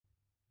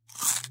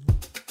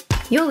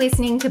You're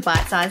listening to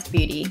Bite Sized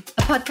Beauty,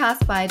 a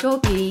podcast by Adore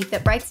Beauty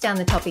that breaks down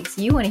the topics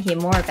you want to hear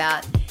more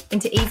about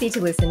into easy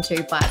to listen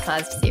to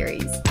bite-sized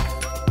series.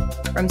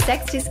 From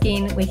sex to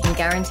skin, we can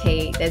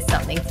guarantee there's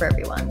something for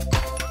everyone.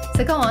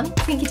 So go on,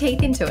 sink your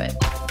teeth into it.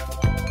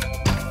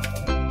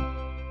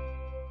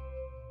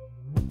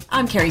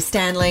 I'm Kerry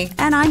Stanley.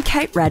 And I'm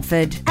Kate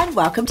Radford. And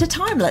welcome to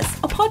Timeless,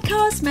 a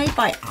podcast made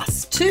by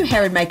us, two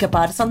hair and makeup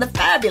artists on the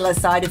fabulous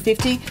side of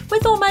 50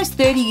 with almost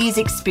 30 years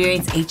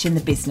experience each in the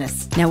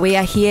business. Now we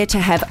are here to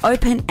have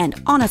open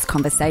and honest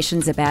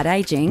conversations about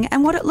ageing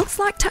and what it looks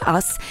like to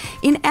us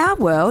in our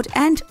world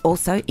and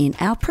also in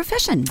our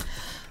profession.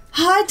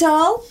 Hi,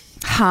 doll.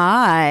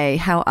 Hi,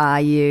 how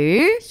are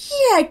you?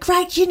 Yeah,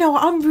 great. You know,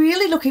 I'm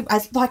really looking,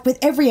 like with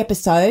every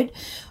episode,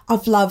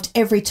 I've loved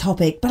every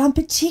topic, but I'm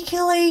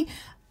particularly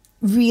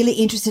really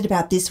interested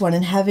about this one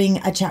and having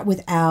a chat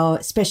with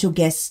our special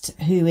guest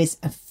who is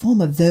a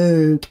former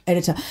Vogue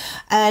editor,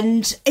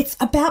 and it's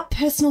about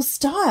personal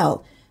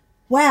style.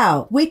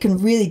 Wow, we can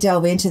really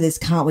delve into this,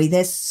 can't we?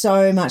 There's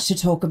so much to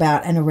talk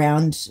about and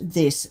around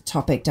this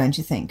topic, don't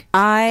you think?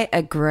 I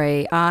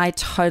agree. I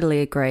totally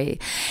agree.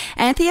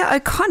 Anthea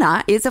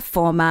O'Connor is a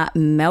former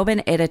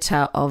Melbourne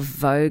editor of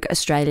Vogue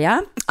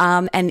Australia.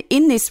 And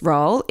in this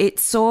role, it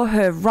saw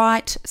her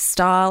write,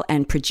 style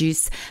and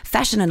produce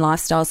fashion and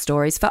lifestyle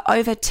stories for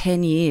over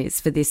 10 years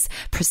for this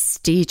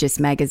prestigious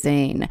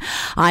magazine.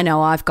 I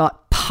know I've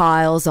got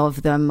piles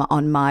of them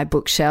on my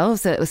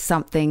bookshelves. It was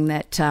something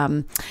that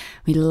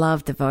we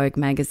loved, the Vogue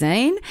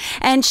magazine.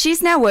 And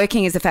she's now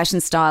working as a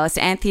fashion stylist.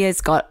 Anthea's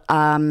got...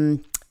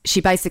 she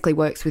basically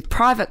works with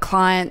private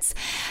clients.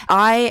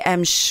 I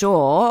am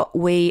sure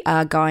we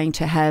are going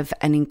to have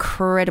an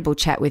incredible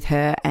chat with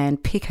her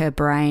and pick her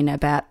brain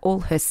about all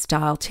her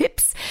style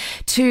tips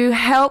to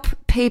help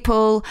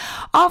people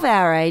of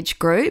our age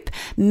group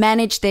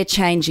manage their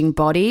changing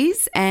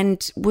bodies.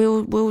 And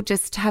we'll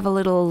just have a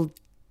little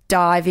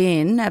dive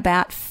in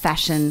about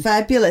fashion.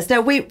 Fabulous. Now,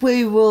 we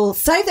will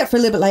save that for a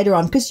little bit later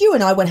on because you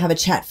and I want to have a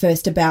chat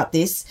first about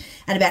this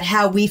and about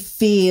how we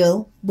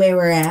feel where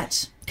we're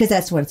at, because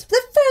that's what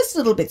the first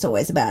little bit's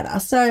always about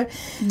us. So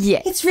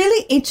yeah, it's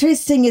really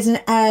interesting, isn't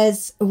it,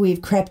 as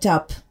we've crept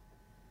up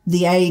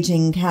the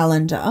aging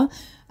calendar,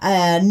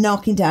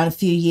 knocking down a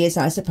few years,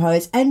 I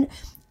suppose. And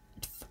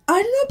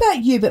I don't know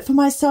about you, but for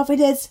myself, it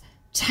has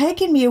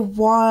taken me a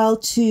while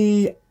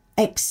to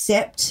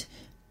accept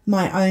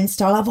my own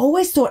style. I've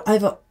always thought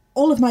over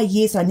all of my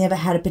years I never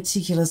had a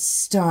particular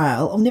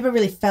style or never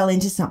really fell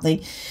into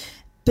something.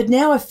 But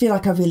now I feel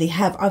like I really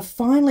have. I've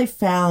finally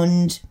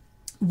found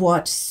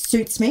what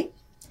suits me.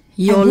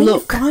 Your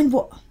look.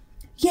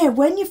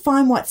 When you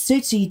find what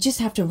suits you, you just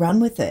have to run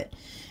with it.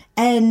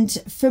 And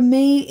for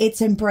me,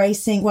 it's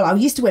embracing, well, I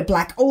used to wear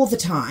black all the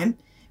time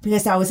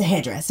because I was a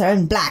hairdresser,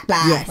 and black.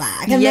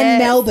 And then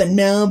Melbourne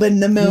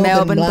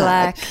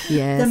black.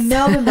 Yes. The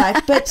Melbourne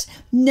black. But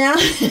now,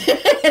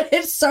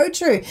 it's so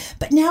true.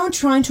 But now I'm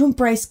trying to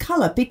embrace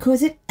colour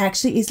because it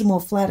actually is more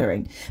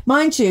flattering.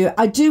 Mind you,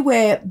 I do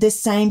wear the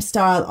same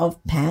style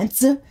of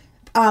pants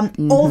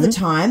all the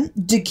time,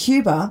 de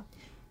Cuba,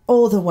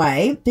 all the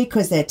way,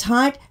 because they're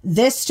tight,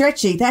 they're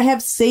stretchy. They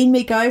have seen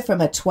me go from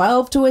a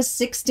 12 to a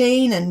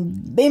 16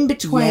 and in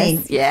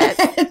between. Yes.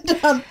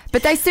 And,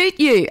 but they suit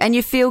you and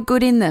you feel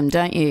good in them,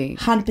 don't you?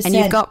 100%. And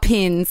you've got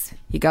pins.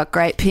 You got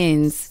great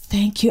pins.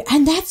 Thank you.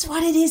 And that's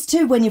what it is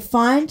too, when you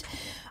find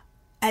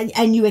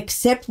and you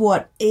accept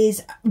what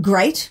is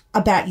great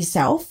about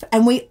yourself.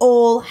 And we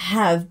all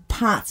have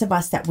parts of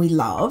us that we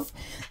love.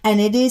 And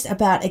it is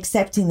about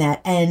accepting that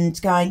and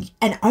going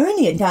and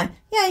owning it and going,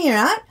 yeah, you're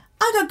right.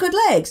 I got good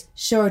legs.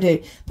 Sure I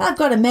do. But I've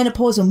got a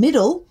menopausal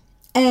middle.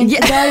 And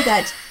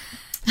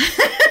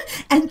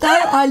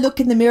though I look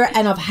in the mirror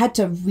and I've had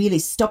to really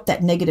stop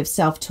that negative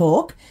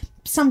self-talk,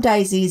 some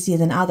days easier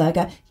than other, I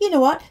go, you know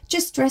what?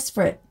 Just dress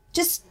for it.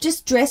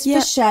 Just dress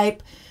for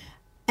shape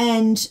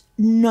and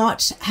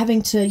not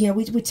having to, you know,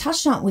 we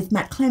touched on it with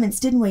Matt Clements,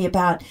 didn't we,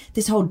 about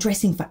this whole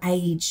dressing for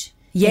age.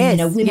 Yes,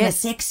 and, women are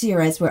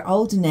sexier as we're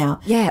older now.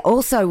 Yeah,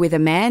 also with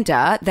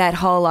Amanda, that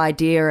whole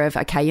idea of,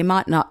 okay, you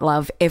might not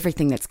love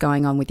everything that's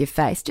going on with your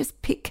face.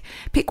 Just pick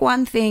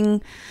one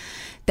thing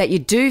that you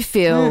do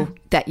feel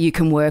that you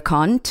can work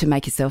on to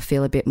make yourself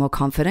feel a bit more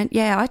confident.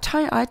 Yeah,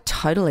 I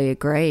totally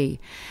agree.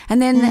 And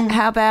then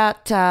how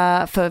about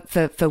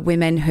for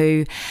women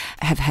who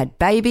have had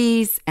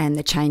babies and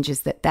the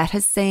changes that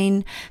has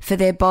seen for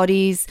their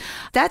bodies?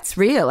 That's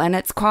real, and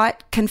it's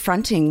quite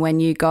confronting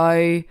when you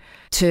go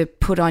to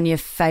put on your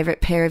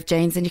favourite pair of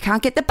jeans and you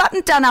can't get the button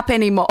done up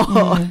anymore.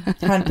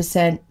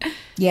 100%.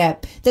 Yeah.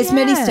 There's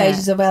many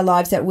stages of our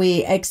lives that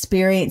we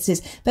experience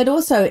this, but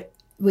also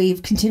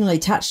we've continually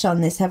touched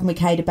on this, haven't we,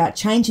 Kate, about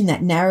changing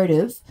that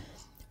narrative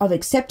of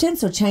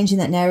acceptance or changing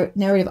that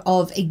narrative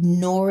of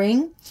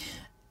ignoring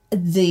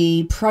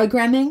the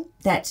programming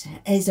that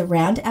is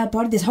around our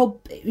body. This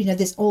whole, this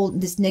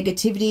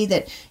negativity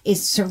that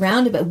is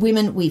surrounded by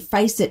women. We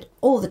face it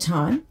all the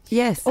time.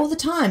 Yes. All the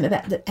time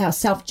about our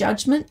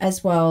self-judgment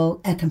as well,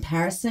 our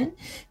comparison.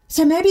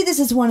 So maybe this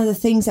is one of the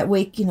things that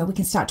we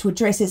can start to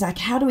address is like,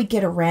 how do we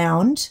get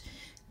around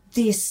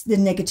the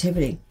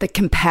negativity. The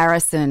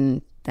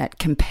comparison, that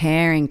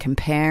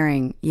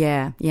comparing.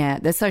 Yeah.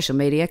 The social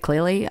media,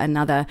 clearly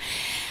another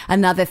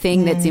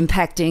thing that's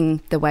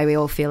impacting the way we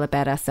all feel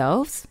about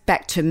ourselves.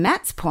 Back to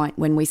Matt's point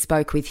when we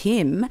spoke with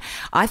him,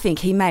 I think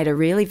he made a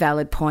really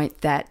valid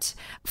point that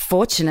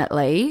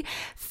fortunately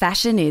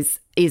fashion is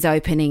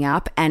opening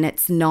up, and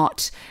it's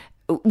not,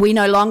 we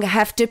no longer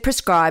have to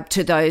prescribe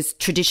to those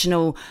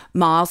traditional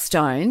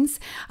milestones.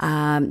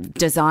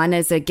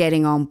 Designers are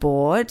getting on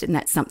board, and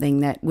that's something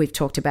that we've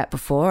talked about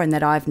before and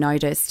that I've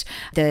noticed,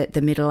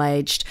 the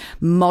middle-aged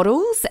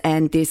models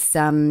and this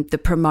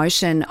the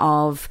promotion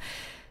of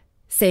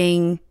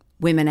seeing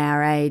women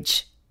our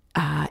age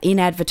in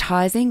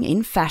advertising,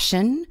 in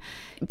fashion.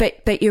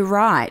 But you're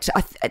right.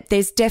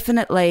 There's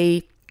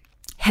definitely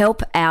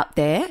help out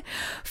there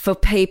for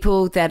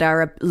people that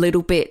are a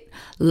little bit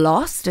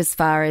lost as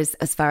far as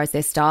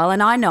their style.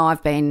 And I know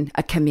I've been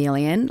a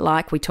chameleon,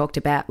 like we talked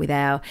about with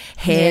our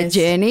hair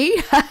journey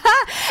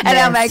and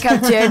our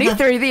makeup journey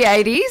through the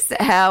 80s,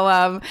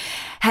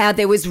 how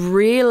there was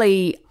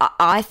really,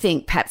 I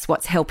think perhaps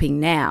what's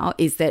helping now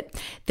is that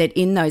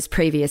in those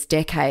previous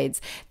decades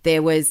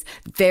there was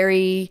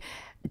very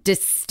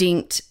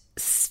distinct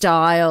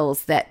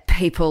styles that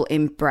people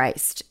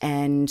embraced,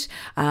 and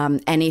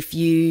if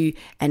you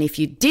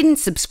didn't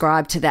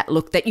subscribe to that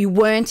look, that you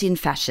weren't in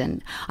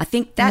fashion. I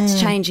think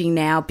that's changing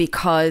now,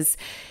 because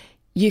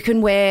you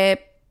can wear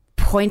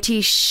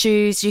pointy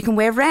shoes, you can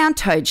wear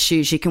round-toed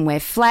shoes, you can wear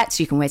flats,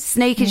 you can wear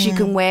sneakers, you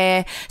can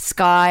wear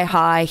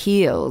sky-high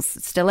heels,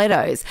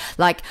 stilettos.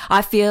 Like,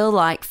 I feel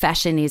like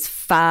fashion is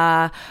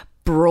far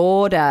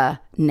broader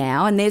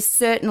now, and there's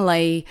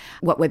certainly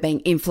what we're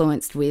being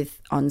influenced with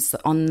on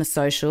the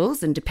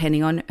socials, and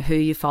depending on who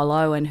you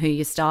follow and who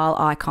your style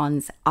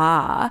icons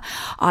are,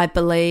 I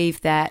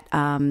believe that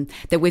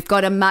that we've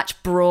got a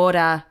much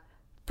broader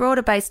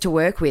base to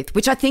work with,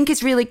 which I think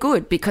is really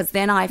good, because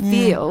then I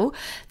feel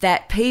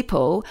that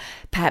people,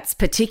 perhaps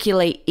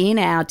particularly in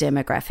our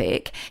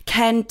demographic,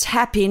 can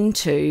tap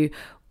into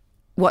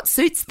what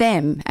suits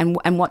them and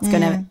what's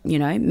going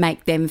to,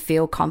 make them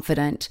feel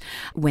confident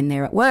when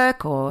they're at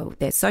work or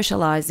they're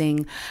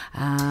socialising.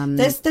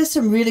 There's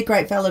some really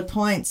great valid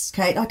points,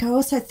 Kate. Like, I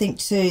also think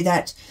too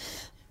that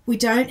we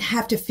don't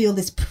have to feel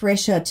this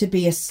pressure to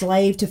be a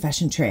slave to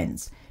fashion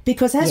trends,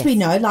 because as we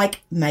know,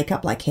 like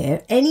makeup, like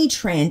hair, any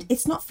trend,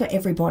 it's not for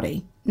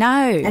everybody.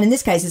 No. And in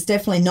this case, it's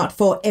definitely not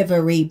for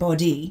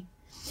everybody.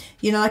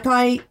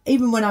 Like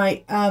even when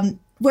I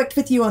worked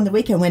with you on the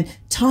weekend when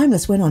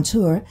Timeless went on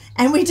tour,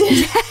 and we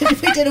did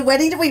a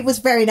wedding. It was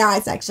very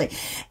nice, actually.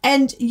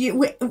 And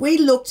we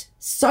looked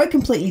so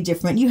completely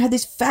different. You had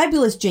this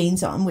fabulous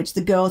jeans on, which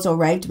the girls all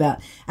raved about.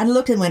 And I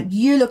looked and went,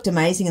 you looked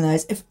amazing in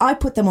those. If I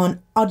put them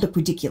on, I'd look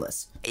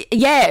ridiculous.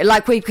 Yeah,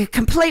 like we're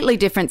completely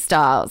different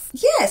styles.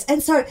 Yes,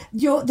 and so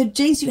the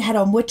jeans you had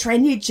on were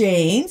trendy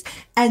jeans,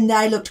 and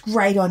they looked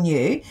great on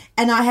you.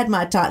 And I had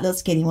my tight little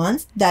skinny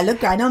ones. They looked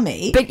great on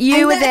me. But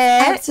you were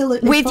there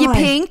with your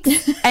pink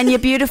and your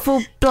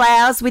beautiful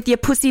blouse with your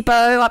pussy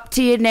bow up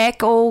to your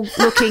neck, all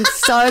looking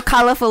so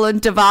colourful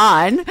and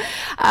divine.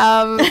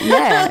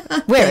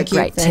 We're a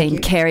great team,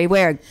 Kerry.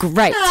 We're a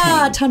great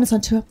team. Time is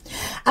on tour.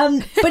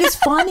 But it's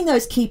finding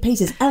those key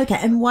pieces. Okay,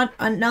 and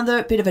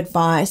another bit of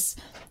advice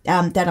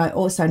that I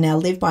also now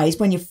live by is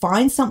when you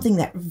find something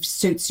that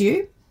suits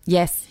you.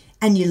 Yes.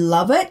 And you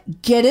love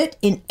it, get it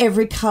in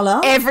every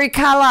colour. Every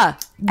colour.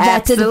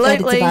 Absolutely.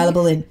 That it's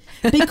available in.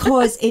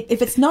 Because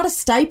if it's not a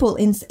staple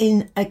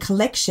in a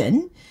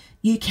collection,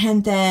 you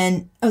can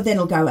then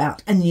it'll go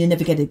out and you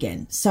never get it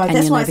again. So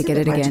that's why I think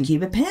with my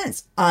Jakiba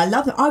pants, I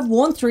love them. I've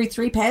worn through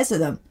 3 pairs of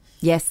them.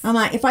 Yes. I'm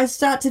like, if it's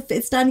starting to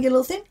get a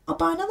little thin, I'll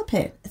buy another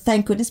pair.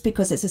 Thank goodness,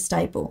 because it's a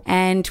staple.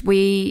 And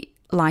we,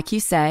 like you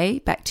say,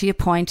 back to your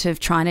point of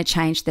trying to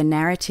change the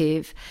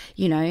narrative,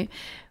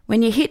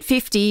 when you hit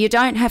 50, you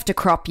don't have to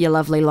crop your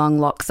lovely long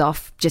locks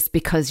off just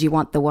because you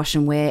want the wash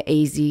and wear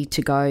easy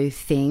to go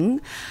thing.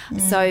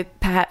 So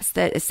perhaps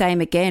the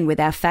same again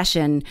with our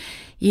fashion.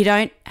 You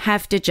don't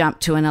have to jump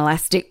to an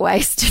elastic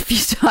waist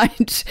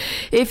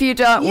if you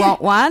don't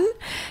want one.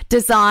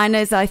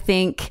 Designers, I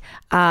think,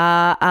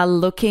 are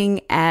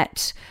looking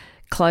at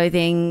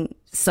clothing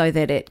so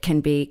that it can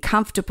be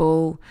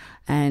comfortable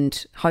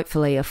and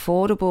hopefully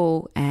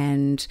affordable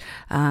and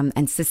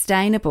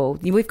sustainable.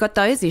 We've got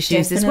those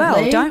issues as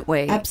well, don't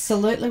we?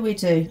 Absolutely we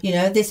do.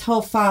 This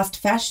whole fast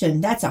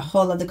fashion, that's a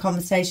whole other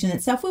conversation in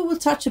itself. We'll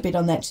touch a bit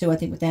on that too, I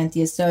think, with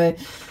Anthea. So,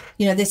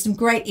 there's some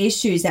great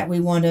issues that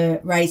we want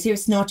to raise here.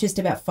 It's not just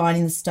about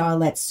finding the style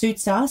that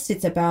suits us.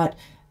 It's about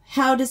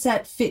how does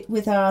that fit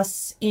with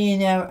us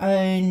in our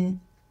own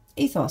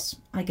ethos,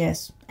 I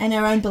guess, and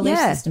our own belief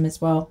system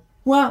as well.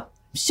 Well,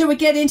 shall we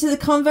get into the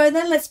convo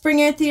then? Let's bring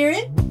Anthea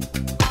in.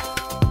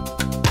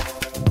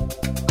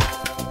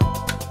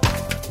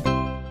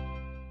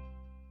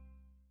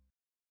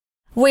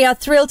 We are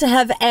thrilled to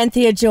have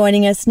Anthea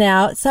joining us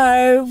now.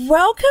 So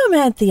welcome,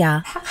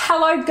 Anthea.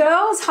 Hello,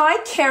 girls.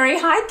 Hi, Kerry.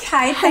 Hi,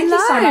 Kate. Thank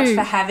you so much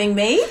for having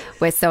me.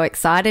 We're so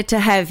excited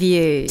to have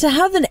you. To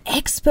have an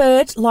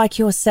expert like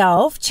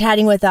yourself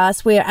chatting with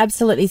us, we are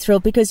absolutely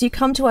thrilled because you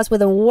come to us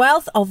with a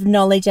wealth of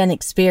knowledge and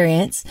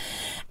experience.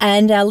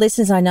 And our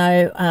listeners, I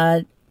know,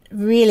 are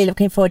really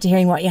looking forward to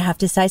hearing what you have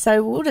to say.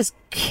 So we'll just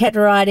get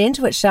right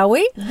into it, shall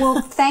we?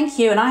 Well, thank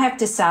you. And I have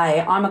to say,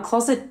 I'm a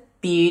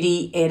closet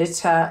beauty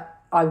editor.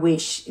 I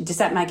wish. Does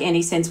that make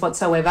any sense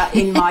whatsoever?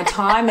 In my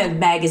time of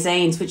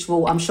magazines, which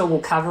I'm sure we'll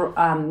cover,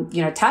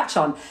 touch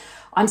on,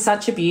 I'm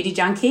such a beauty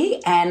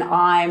junkie, and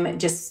I'm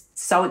just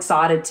so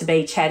excited to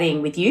be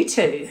chatting with you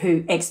two,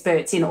 who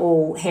experts in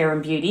all hair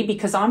and beauty,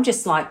 because I'm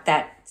just like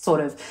that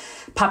sort of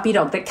puppy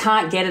dog that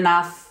can't get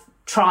enough,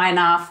 try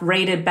enough,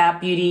 read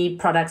about beauty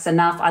products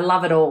enough. I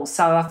love it all.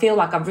 So I feel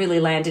like I've really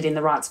landed in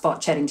the right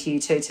spot chatting to you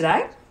two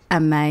today.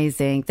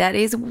 Amazing. That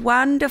is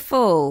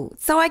wonderful.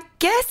 So I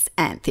guess,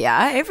 Anthea,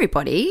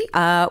 everybody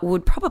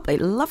would probably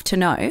love to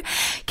know,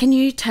 can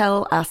you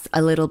tell us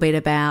a little bit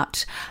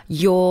about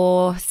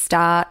your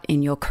start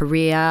in your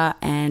career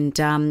and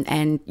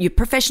your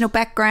professional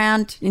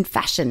background in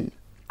fashion?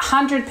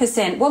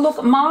 100%. Well,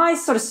 look, my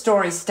sort of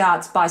story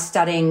starts by I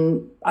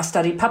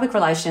studied public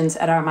relations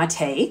at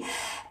RMIT,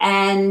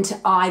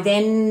 and I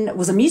then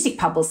was a music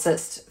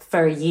publicist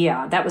for a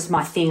year. That was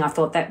my thing. I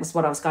thought that was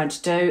what I was going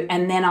to do.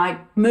 And then I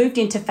moved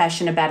into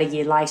fashion about a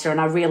year later,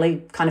 and I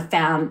really kind of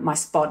found my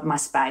spot, my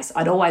space.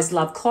 I'd always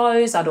loved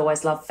clothes. I'd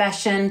always loved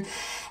fashion.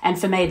 And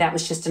for me, that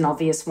was just an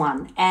obvious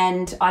one.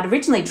 And I'd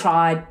originally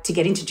tried to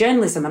get into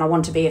journalism, and I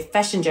wanted to be a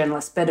fashion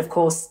journalist, but of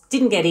course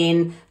didn't get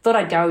in. Thought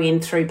I'd go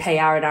in through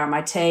PR at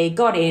RMIT,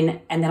 got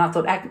in, and then I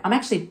thought, I'm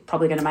actually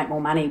probably going to make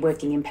more money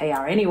working in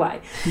PR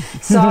anyway.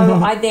 So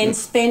I then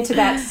spent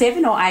about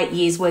 7 or 8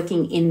 years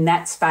working in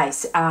that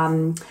space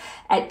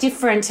at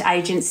different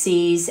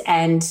agencies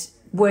and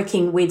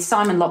working with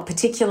Simon Locke,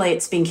 particularly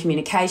at Spin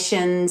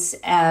Communications,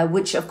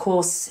 which, of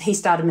course, he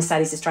started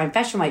Mercedes Australian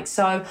Fashion Week.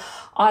 So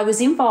I was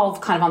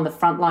involved kind of on the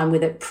front line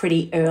with it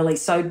pretty early.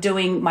 So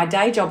doing my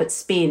day job at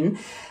Spin,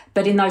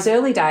 but in those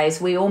early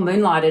days, we all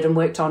moonlighted and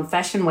worked on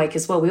Fashion Week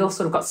as well. We all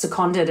sort of got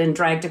seconded and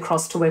dragged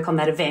across to work on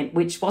that event,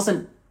 which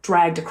wasn't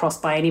dragged across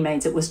by any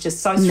means. It was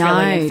just so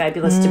thrilling and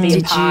fabulous to be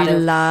a part of. Did you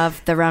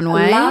love the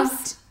runways?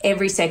 Loved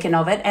every second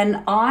of it.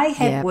 And I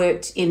had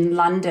worked in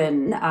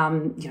London,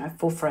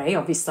 for free,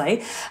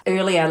 obviously,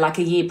 earlier, like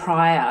a year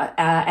prior,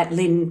 at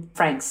Lynn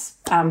Frank's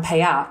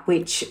PR,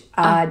 which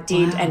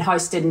did and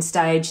hosted and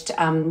staged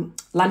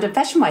London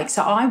Fashion Week.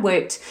 So I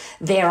worked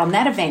there on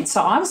that event.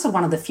 So I was sort of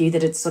one of the few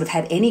that had sort of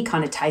had any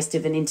kind of taste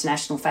of an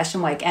international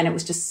fashion week, and it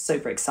was just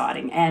super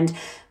exciting. And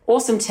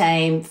awesome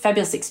team,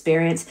 fabulous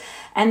experience.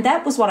 And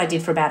that was what I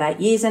did for about 8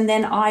 years. And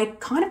then I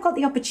kind of got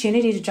the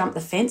opportunity to jump the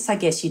fence, I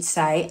guess you'd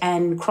say,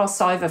 and cross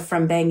over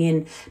from being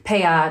in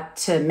PR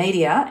to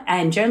media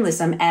and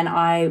journalism. And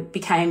I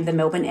became the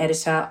Melbourne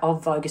editor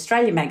of Vogue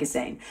Australia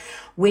magazine,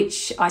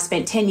 which I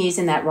spent 10 years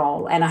in that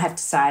role. And I have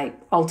to say,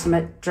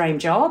 ultimate dream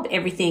job.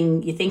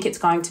 Everything you think it's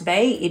going to be,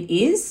 it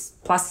is,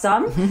 plus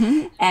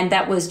some. And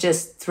that was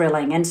just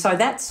thrilling. And so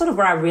that's sort of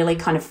where I really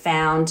kind of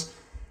found,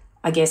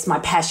 I guess, my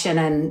passion,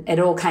 and it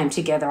all came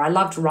together. I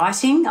loved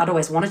writing. I'd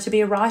always wanted to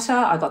be a writer.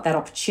 I got that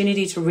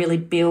opportunity to really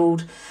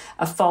build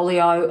a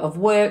folio of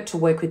work, to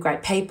work with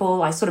great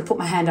people. I sort of put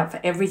my hand up for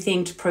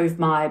everything to prove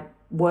my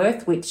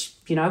worth, which,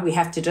 we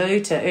have to do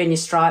to earn your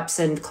stripes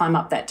and climb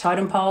up that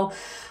totem pole.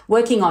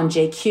 Working on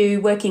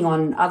GQ, working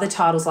on other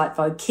titles like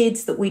Vogue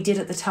Kids that we did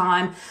at the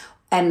time,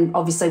 and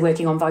obviously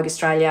working on Vogue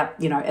Australia,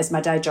 as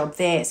my day job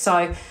there.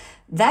 So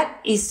that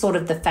is sort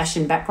of the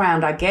fashion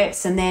background, I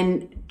guess. And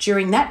then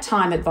during that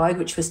time at Vogue,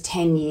 which was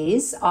 10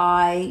 years,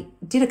 I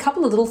did a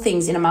couple of little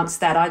things in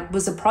amongst that. I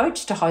was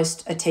approached to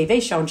host a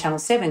TV show on Channel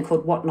 7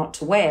 called What Not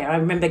to Wear. I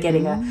remember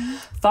getting a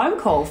phone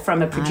call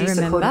from a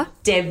producer called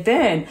Deb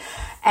Byrne.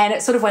 And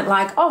it sort of went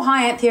like, oh,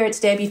 hi, Anthea, it's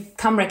Deb. You've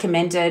come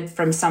recommended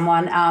from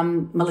someone,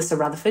 Melissa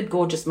Rutherford,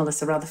 gorgeous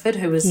Melissa Rutherford,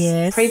 who was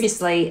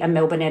previously a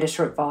Melbourne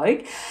editor at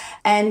Vogue,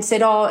 and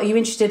said, oh, are you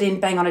interested in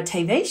being on a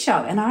TV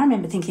show? And I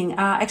remember thinking,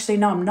 actually,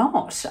 no, I'm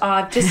not.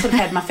 I've just sort of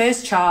had my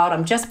first child.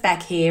 I'm just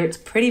back here. It's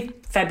pretty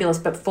fabulous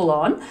but full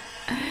on.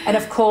 And,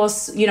 of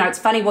course, it's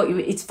funny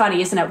it's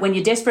funny, isn't it? When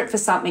you're desperate for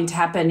something to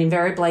happen,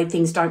 invariably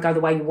things don't go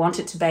the way you want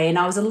it to be. And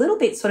I was a little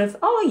bit sort of,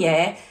 oh,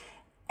 yeah.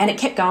 And it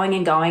kept going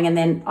and going, and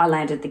then I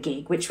landed the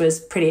gig, which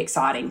was pretty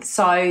exciting.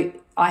 So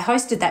I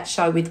hosted that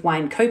show with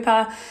Wayne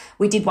Cooper.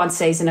 We did one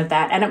season of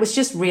that, and it was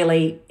just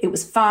really, it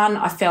was fun.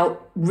 I felt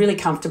really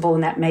comfortable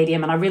in that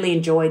medium, and I really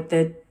enjoyed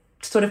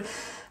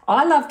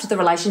I loved the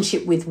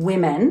relationship with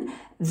women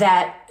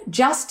that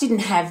just didn't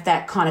have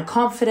that kind of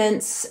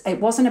confidence.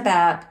 It wasn't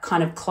about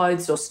kind of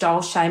clothes or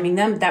style shaming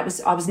them.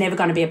 I was never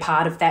going to be a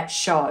part of that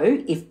show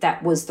if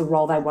that was the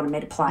role they wanted me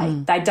to play.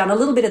 They'd done a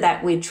little bit of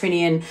that with Trini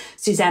and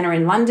Susanna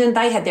in London.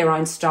 They had their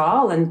own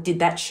style and did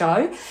that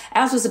show.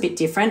 Ours was a bit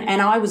different, and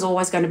I was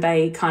always going to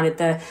be kind of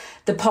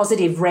the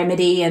positive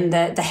remedy and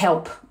the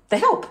help the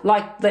help.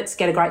 Like, let's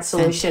get a great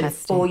solution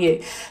for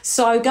you.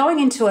 So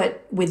going into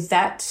it with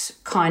that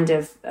kind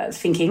of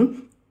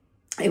thinking,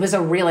 it was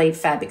a really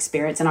fab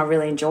experience and I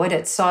really enjoyed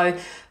it. So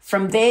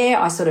from there,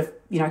 I sort of,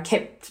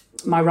 kept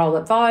my role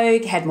at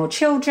Vogue, had more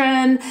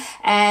children,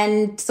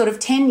 and sort of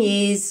 10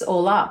 years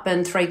all up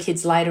and 3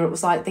 kids later, it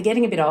was like, they're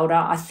getting a bit older.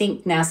 I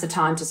think now's the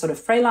time to sort of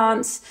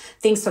freelance.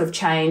 Things sort of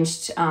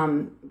changed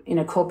in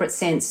a corporate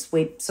sense.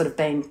 We'd sort of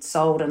been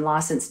sold and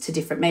licensed to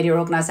different media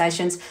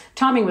organisations.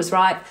 Timing was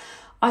right.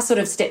 I sort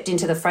of stepped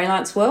into the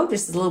freelance world,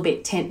 just a little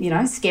bit,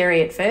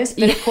 scary at first.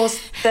 But, of course,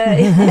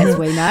 as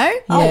we know.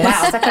 Oh,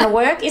 wow, is that going to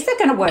work? Is that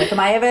going to work? Am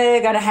I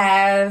ever going to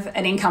have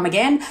an income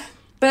again?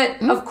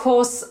 But, of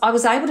course, I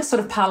was able to sort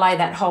of parlay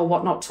that whole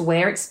what not to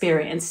wear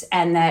experience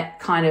and that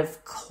kind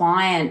of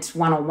client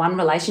one-on-one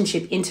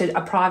relationship into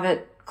a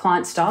private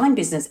client styling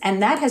business. And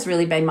that has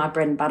really been my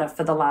bread and butter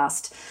for the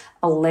last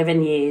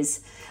 11 years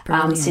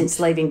since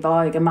leaving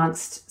Vogue,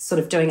 amongst sort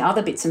of doing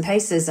other bits and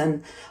pieces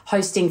and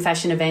hosting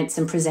fashion events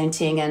and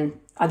presenting. And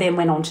I then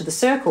went on to The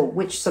Circle,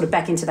 which sort of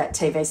back into that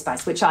TV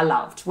space, which I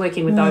loved.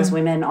 Working with those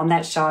women on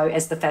that show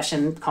as the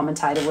fashion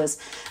commentator was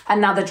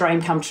another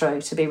dream come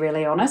true, to be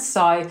really honest.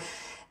 So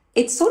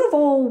it's sort of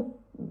all,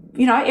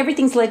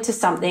 everything's led to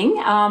something.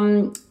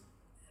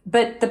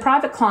 But the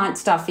private client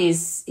stuff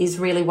is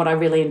really what I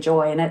really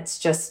enjoy, and it's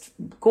just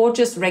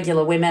gorgeous,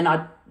 regular women.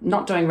 I'm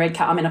not doing red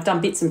carpet. I mean, I've done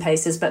bits and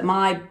pieces, but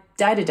my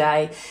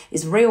day-to-day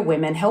is real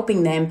women,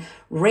 helping them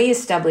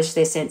re-establish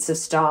their sense of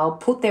style,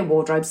 put their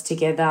wardrobes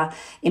together,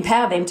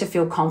 empower them to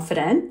feel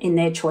confident in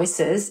their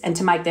choices and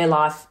to make their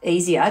life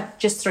easier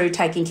just through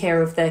taking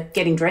care of the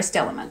getting dressed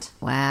element.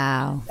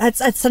 Wow.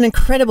 That's an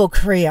incredible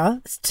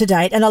career to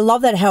date. And I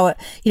love that how,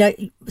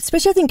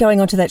 especially I think going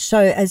onto that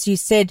show, as you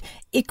said,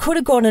 it could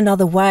have gone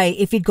another way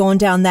if you'd gone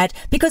down that,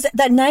 because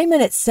that name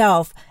in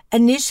itself,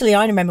 initially,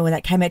 I remember when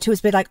that came out too, it was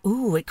a bit like,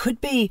 ooh, it could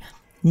be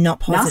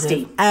not positive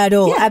nasty at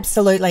all. Yeah.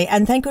 Absolutely.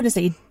 And thank goodness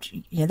that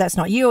that's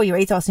not you or your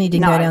ethos and you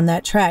didn't go down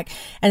that track,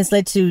 and it's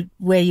led to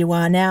where you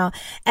are now.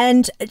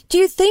 And do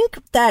you think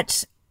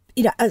that,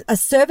 a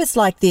service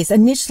like this,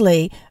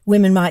 initially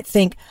women might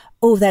think,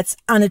 oh, that's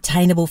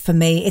unattainable for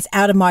me. It's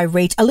out of my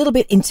reach, a little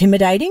bit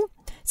intimidating.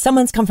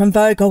 Someone's come from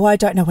Vogue, I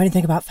don't know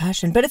anything about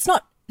fashion, but it's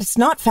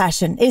not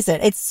fashion, is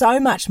it? It's so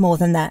much more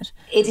than that.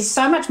 It is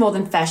so much more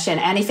than fashion.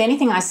 And if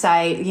anything, I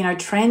say,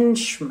 trend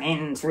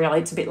schmends, really.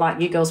 It's a bit like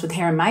you girls with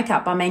hair and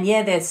makeup. I mean,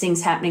 yeah, there's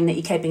things happening that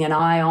you're keeping an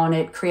eye on.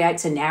 It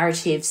creates a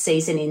narrative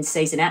season in,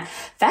 season out.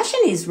 Fashion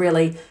is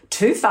really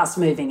too fast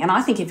moving. And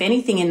I think if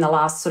anything in the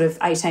last sort of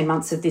 18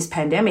 months of this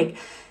pandemic,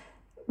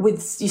 you're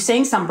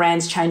seeing some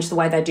brands change the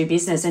way they do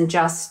business and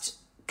just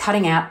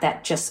cutting out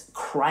that just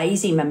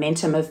crazy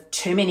momentum of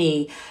too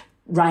many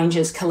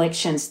ranges,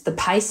 collections. The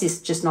pace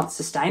is just not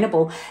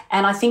sustainable.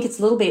 And I think it's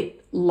a little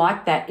bit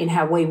like that in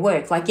how we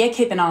work. Like, yeah,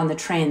 keep an eye on the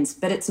trends,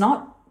 but it's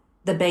not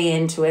the be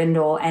end to end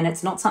all, and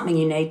it's not something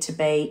you need to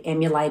be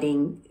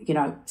emulating,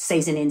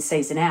 season in,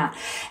 season out.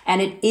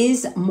 And it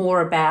is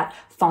more about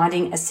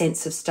finding a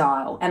sense of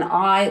style. And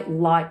I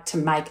like to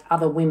make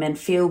other women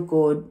feel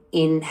good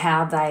in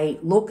how they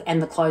look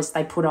and the clothes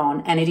they put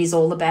on. And it is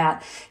all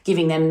about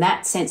giving them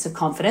that sense of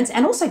confidence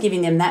and also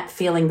giving them that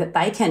feeling that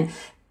they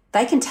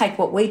can take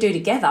what we do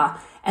together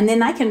and then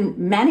they can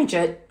manage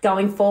it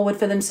going forward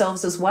for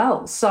themselves as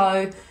well.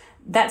 So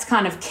that's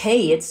kind of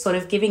key. It's sort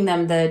of giving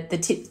them the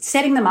tip,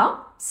 setting them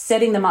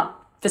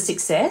up for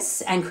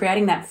success and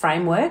creating that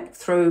framework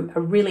through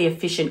a really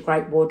efficient,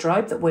 great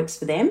wardrobe that works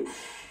for them.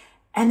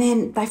 And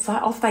then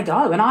off they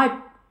go. And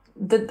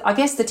I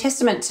guess the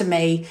testament to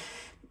me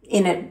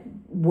in it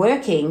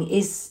working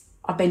is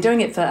I've been doing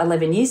it for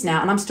 11 years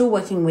now, and I'm still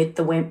working with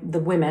the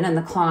women and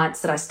the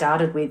clients that I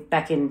started with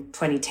back in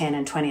 2010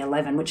 and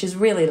 2011, which is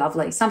really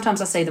lovely.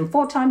 Sometimes I see them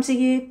 4 times a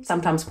year,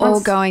 sometimes once.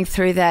 All going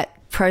through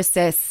that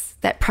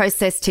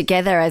process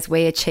together as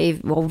we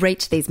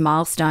reach these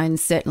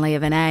milestones, certainly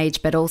of an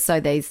age, but also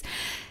these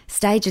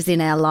stages in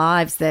our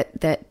lives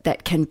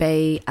that can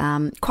be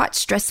quite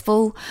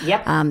stressful.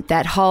 Yep.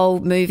 That whole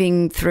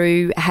moving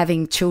through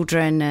having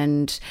children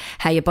and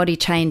how your body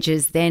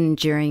changes then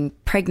during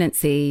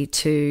pregnancy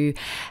to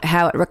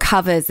how it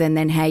recovers and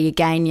then how you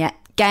gain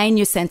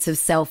your sense of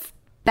self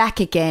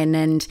back again,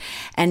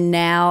 and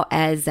now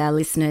as our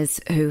listeners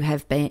who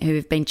have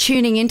been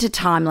tuning into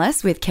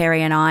Timeless with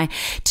Kerry and I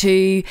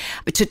to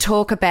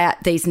talk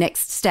about these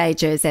next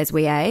stages as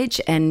we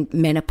age and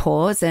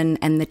menopause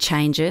and the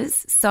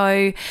changes.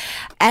 So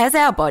as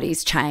our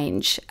bodies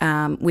change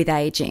with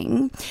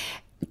aging,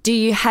 do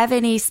you have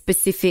any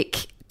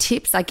specific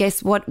tips? I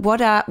guess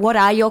what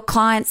are your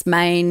clients'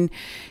 main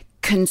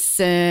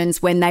concerns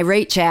when they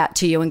reach out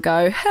to you and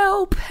go,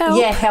 help?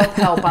 Yeah,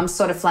 help. I'm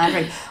sort of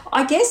floundering.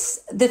 I guess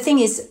the thing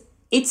is,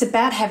 it's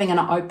about having an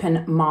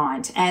open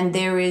mind, and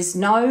there is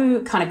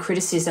no kind of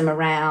criticism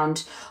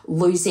around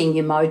losing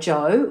your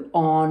mojo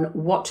on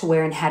what to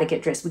wear and how to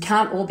get dressed. We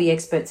can't all be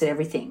experts at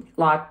everything.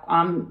 Like,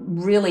 I'm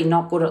really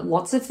not good at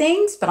lots of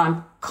things, but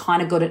I'm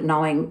kind of good at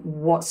knowing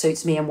what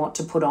suits me and what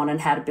to put on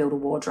and how to build a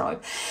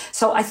wardrobe.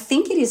 So I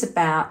think it is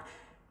about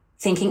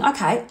thinking,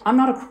 okay,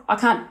 I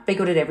can't be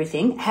good at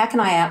everything. How can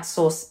I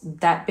outsource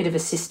that bit of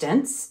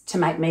assistance to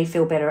make me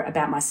feel better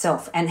about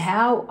myself? And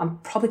how, I'm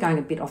probably going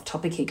a bit off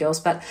topic here,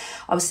 girls, but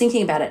I was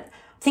thinking about it.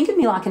 Think of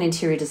me like an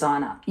interior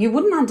designer. You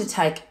wouldn't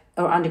undertake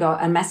or undergo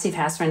a massive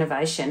house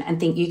renovation and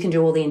think you can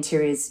do all the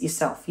interiors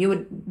yourself. You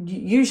would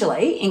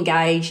usually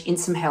engage in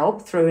some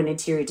help through an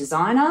interior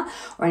designer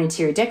or an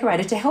interior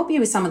decorator to help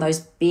you with some of those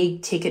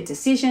big ticket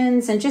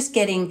decisions and just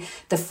getting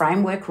the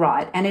framework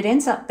right. And it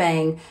ends up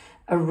being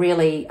a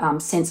really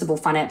sensible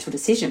financial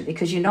decision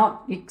because you're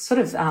sort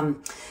of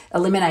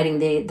eliminating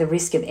the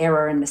risk of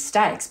error and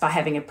mistakes by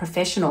having a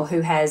professional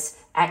who has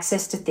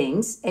access to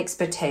things,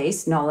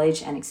 expertise,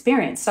 knowledge and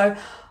experience. So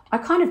I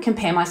kind of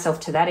compare myself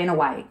to that in a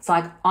way. It's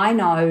like I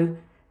know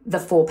the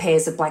 4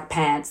 pairs of black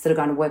pants that are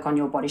going to work on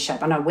your body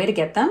shape. I know where to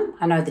get them.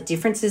 I know the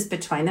differences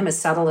between them, as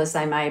subtle as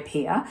they may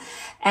appear.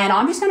 And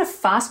I'm just going to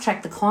fast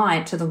track the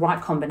client to the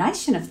right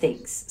combination of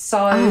things.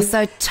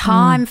 So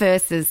time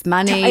versus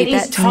money. It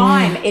is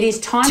time. It is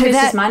time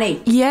versus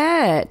money.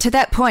 Yeah, to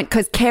that point,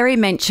 because Kerry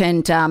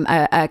mentioned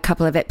a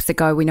couple of episodes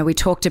ago, we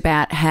talked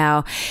about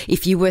how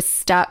if you were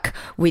stuck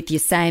with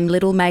your same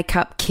little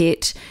makeup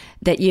kit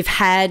that you've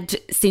had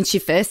since you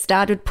first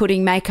started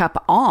putting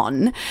makeup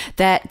on,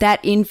 that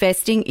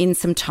investing in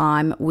some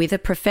time with a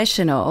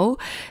professional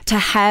to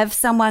have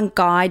gosh,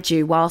 guide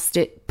you whilst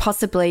it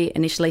possibly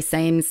initially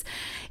seems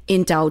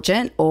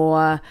indulgent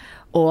or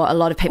a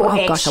lot of people,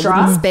 gosh, I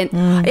wouldn't spend,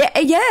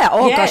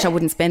 gosh, I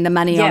wouldn't spend the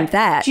money on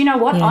that. Do you know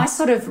what? I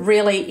sort of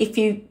really, if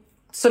you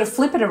sort of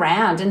flip it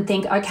around and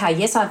think, okay,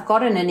 yes, I've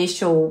got an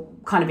initial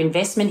kind of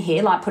investment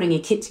here, like putting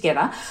your kit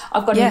together.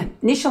 I've got an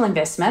initial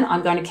investment.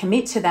 I'm going to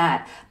commit to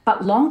that.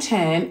 But long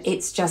term,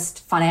 it's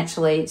just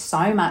financially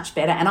so much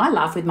better. And I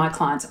laugh with my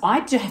clients.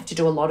 I do have to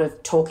do a lot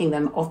of talking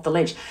them off the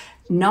ledge.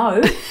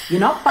 No, you're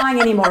not buying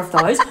any more of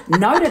those.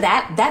 No to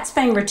that. That's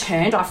being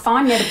returned. I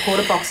find the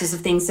porta boxes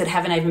of things that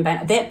haven't even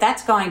been,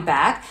 that's going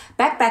back.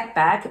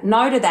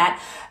 No to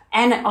that.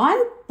 And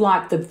I'm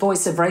like the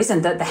voice of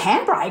reason, the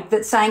handbrake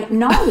that's saying,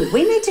 no,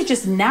 we need to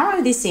just narrow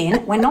this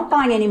in. We're not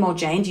buying any more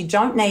jeans. You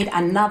don't need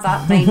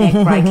another V-neck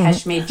grey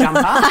cashmere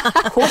jumper.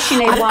 Of course you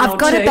need one or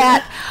two.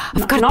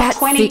 I've got about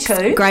 6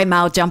 grey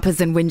male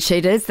jumpers and wind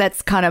cheaters.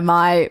 That's kind of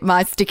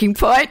my sticking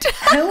point.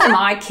 Who am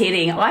I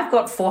kidding? I've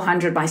got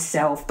 400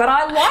 myself, but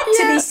I like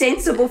to be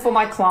sensible for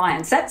my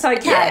clients. That's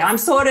okay. Yes. I'm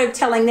sort of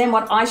telling them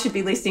what I should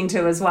be listening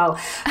to as well.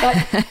 But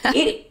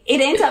it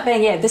ends up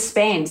being, the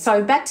spend.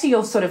 So back to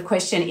your sort of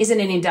question, is it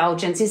an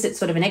indulgence? Is it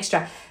sort of an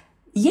extra?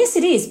 Yes,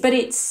 it is, but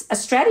it's a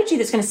strategy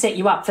that's going to set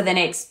you up for the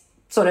next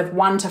sort of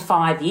 1 to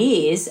 5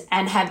 years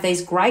and have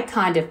these great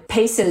kind of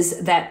pieces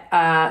that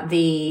are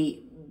the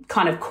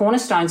kind of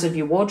cornerstones of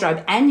your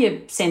wardrobe and your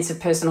sense of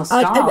personal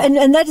style.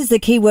 And that is the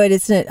key word,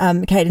 isn't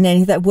it, Kate and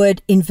Annie, that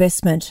word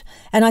investment.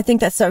 And I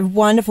think that's a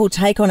wonderful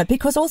take on it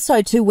because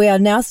also, too, we are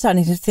now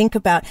starting to think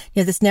about,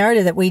 this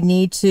narrative that we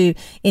need to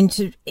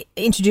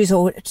introduce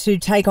or to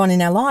take on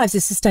in our lives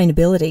is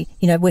sustainability.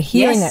 We're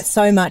hearing that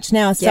so much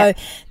now. So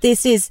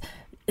this is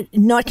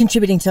not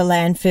contributing to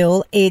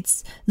landfill.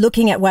 It's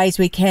looking at ways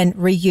we can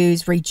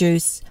reuse,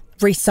 reduce,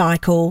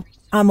 recycle.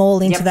 I'm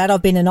all into that.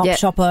 I've been an op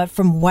shopper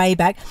from way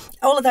back,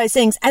 all of those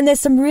things. And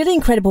there's some really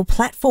incredible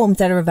platforms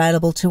that are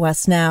available to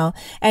us now.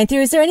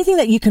 Anthea, is there anything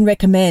that you can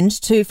recommend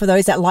for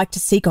those that like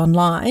to seek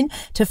online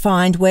to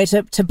find where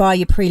to buy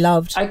your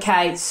pre-loved?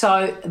 Okay,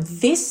 so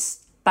this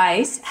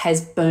space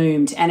has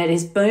boomed and it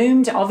has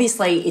boomed.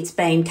 Obviously, it's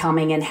been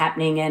coming and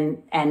happening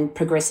and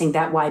progressing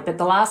that way. But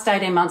the last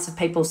 18 months of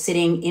people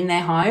sitting in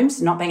their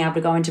homes, not being able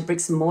to go into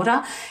bricks and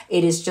mortar,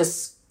 it has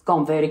just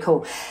gone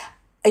vertical.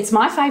 It's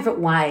my favourite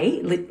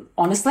way,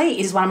 honestly,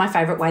 it is one of my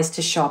favourite ways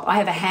to shop. I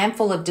have a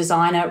handful of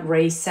designer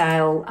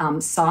resale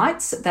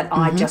sites that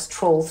I just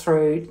trawl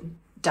through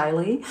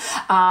daily,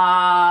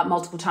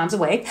 multiple times a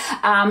week,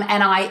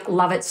 and I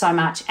love it so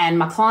much. And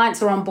my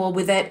clients are on board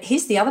with it.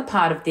 Here's the other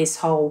part of this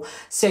whole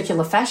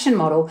circular fashion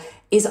model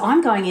is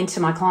I'm going into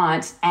my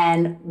clients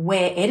and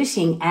we're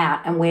editing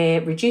out and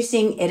we're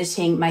reducing,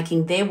 editing,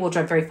 making their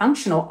wardrobe very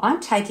functional. I'm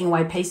taking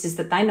away pieces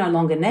that they no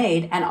longer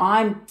need and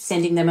I'm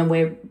sending them and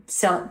we're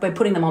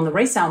putting them on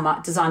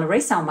the designer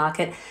resale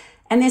market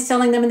and they're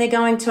selling them and they're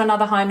going to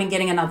another home and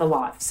getting another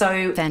life.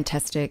 So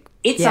fantastic.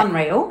 It's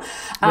unreal.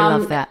 We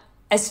love that.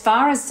 As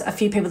far as a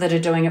few people that are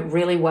doing it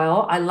really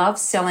well, I love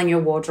Selling Your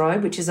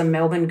Wardrobe, which is a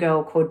Melbourne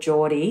girl called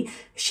Geordie.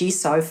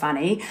 She's so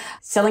funny.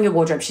 Selling Your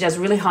Wardrobe. She does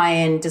really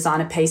high-end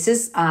designer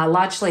pieces,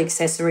 largely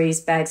accessories,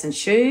 bags and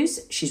shoes.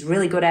 She's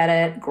really good at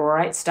it.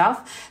 Great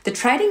stuff. The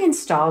Trading in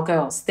Style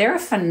girls, they're a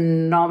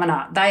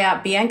phenomena. They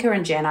are Bianca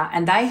and Jenna,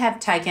 and they have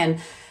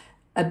taken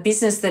a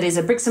business that is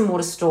a bricks and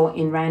mortar store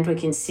in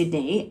Randwick in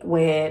Sydney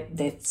where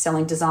they're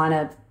selling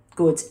designer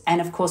goods, and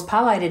of course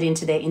parlayed it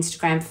into their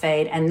Instagram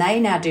feed, and they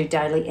now do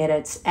daily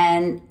edits,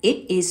 and it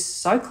is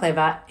so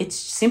clever. It's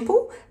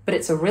simple, but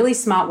it's a really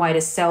smart way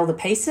to sell the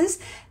pieces.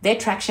 Their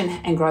traction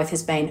and growth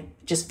has been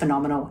just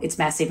phenomenal. It's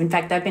massive. In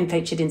fact, they've been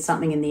featured in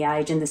something in The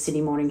Age and the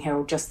Sydney Morning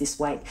Herald just this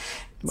week.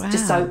 Wow.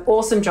 Just so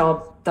awesome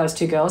job, those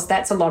two girls.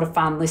 That's a lot of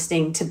fun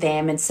listening to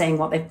them and seeing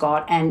what they've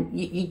got, and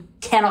you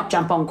cannot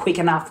jump on quick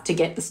enough to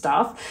get the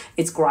stuff.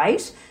 It's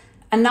great.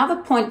 Another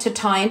point to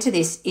tie into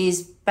this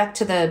is back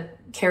to the,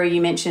 Kerry,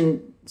 you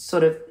mentioned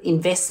sort of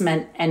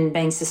investment and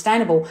being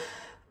sustainable.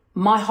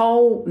 My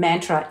whole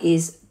mantra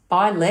is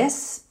buy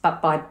less,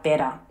 but buy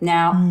better.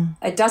 Now,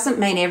 it doesn't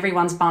mean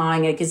everyone's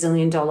buying a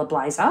gazillion-dollar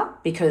blazer,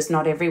 because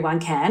not everyone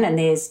can, and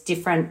there's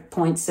different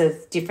points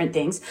of different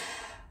things.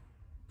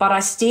 But I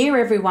steer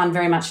everyone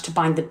very much to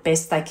buying the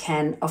best they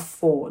can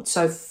afford.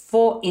 So,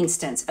 for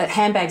instance,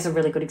 handbags are a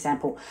really good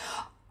example.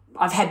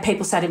 I've had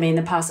people say to me in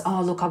the past,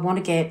 oh, look,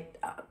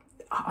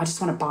 I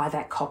just want to buy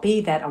that copy,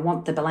 that I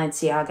want the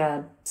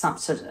Balenciaga, some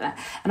sort of,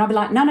 and I'll be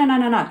like,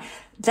 no.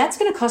 That's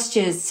going to cost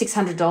you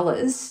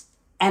 $600,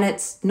 and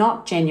it's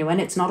not genuine,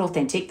 it's not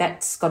authentic.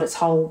 That's got its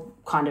whole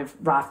kind of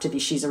raft of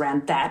issues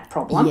around that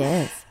problem.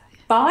 Yes.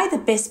 Buy the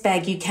best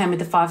bag you can with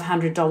the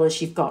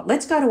 $500 you've got.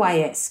 Let's go to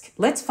AESC.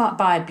 Let's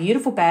buy a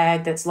beautiful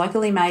bag that's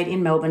locally made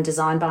in Melbourne,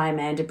 designed by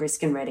Amanda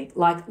Briskin-Reddick.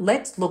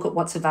 Let's look at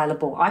what's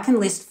available. I can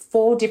list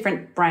 4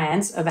 different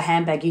brands of a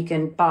handbag you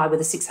can buy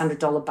with a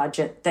 $600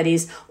 budget that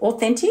is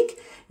authentic,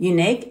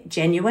 unique,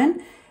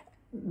 genuine,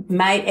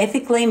 made,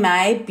 ethically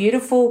made,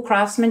 beautiful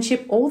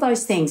craftsmanship, all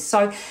those things.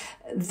 So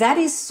that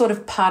is sort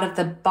of part of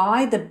the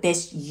buy the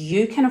best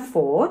you can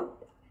afford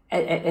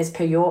as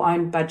per your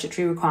own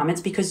budgetary requirements,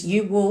 because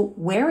you will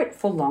wear it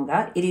for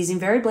longer. It is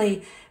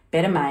invariably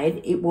better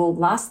made. It will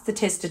last the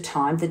test of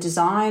time. The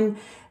design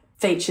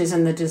features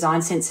and the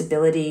design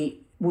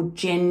sensibility will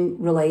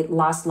generally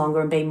last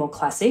longer and be more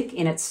classic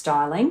in its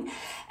styling.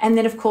 And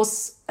then, of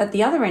course, at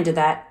the other end of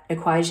that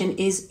equation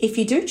is if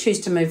you do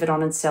choose to move it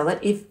on and sell it,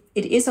 if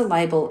it is a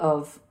label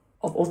of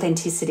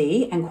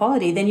authenticity and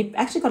quality, then you've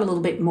actually got a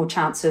little bit more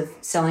chance of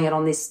selling it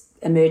on this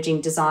emerging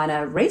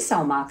designer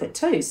resale market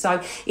too.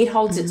 So it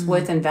holds its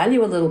worth and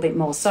value a little bit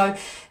more. So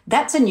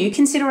that's a new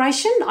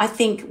consideration, I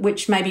think,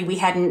 which maybe we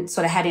hadn't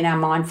sort of had in our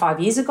mind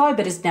 5 years ago,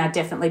 but is now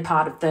definitely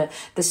part of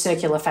the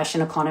circular fashion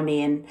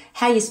economy and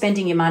how you're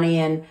spending your money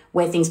and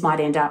where things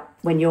might end up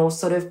when you're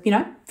sort of,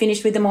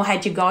 finished with them, or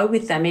how'd you go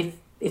with them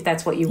if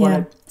that's what you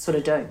want to sort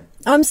of do.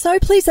 I'm so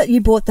pleased that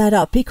you brought that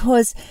up,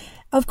 because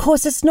of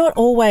course, it's not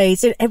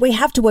always, we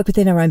have to work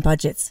within our own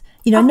budgets.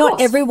 Not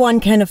everyone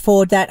can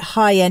afford that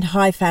high-end,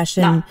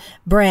 high-fashion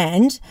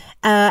brand.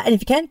 And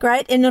if you can,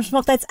 great. And if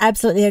not, that's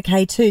absolutely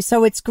okay too.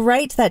 So it's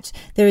great that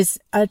there is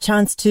a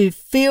chance to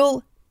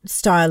feel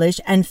stylish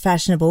and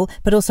fashionable,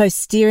 but also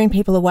steering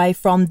people away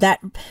from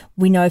that.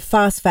 We know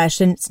fast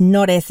fashion, it's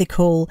not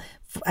ethical,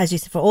 as you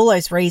said, for all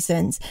those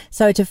reasons.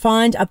 So to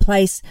find a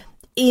place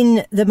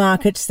in the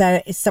market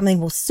so something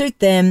will suit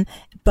them,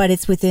 but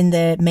it's within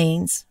their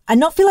means, and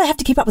not feel I have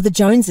to keep up with the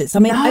Joneses. I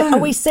mean, are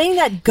we seeing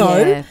that go?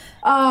 Yeah.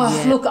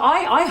 Look,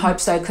 I hope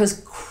so,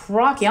 because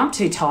crikey, I'm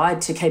too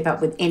tired to keep up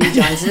with any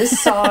Joneses.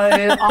 So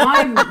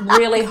I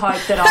really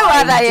hope that Who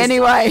are they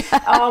anyway?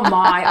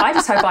 I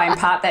just hope I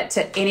impart that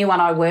to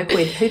anyone I work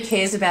with. Who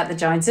cares about the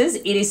Joneses?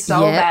 It is so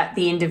about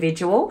the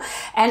individual,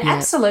 and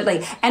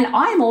absolutely. And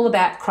I'm all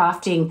about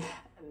crafting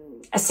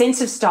a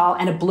sense of style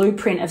and a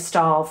blueprint of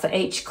style for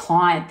each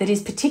client that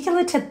is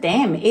particular to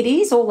them. It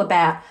is all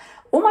about,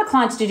 all my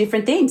clients do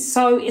different things.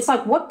 So it's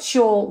like, what's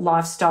your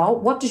lifestyle?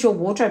 What does your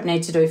wardrobe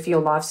need to do for your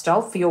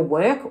lifestyle, for your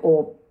work,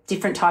 or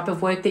different type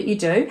of work that you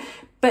do?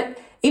 But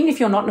even if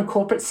you're not in a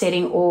corporate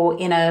setting or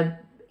in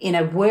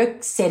a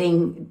work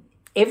setting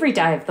every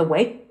day of the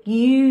week,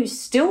 you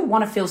still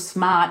want to feel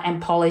smart and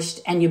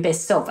polished and your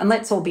best self. And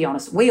let's all be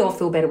honest, we all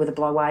feel better with a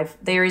blow wave.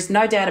 There is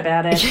no doubt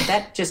about it.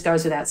 That just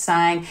goes without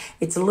saying.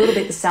 It's a little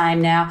bit the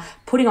same now.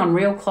 Putting on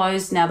real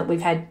clothes now that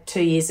we've had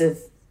 2 years of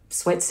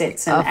sweat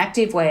sets and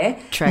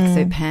activewear.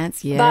 Tracksuit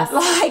pants, yes.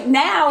 But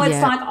now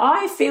it's like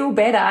I feel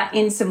better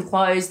in some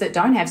clothes that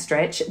don't have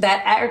stretch,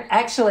 that are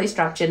actually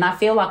structured, and I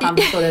feel like I'm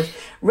sort of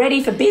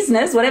ready for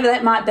business, whatever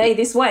that might be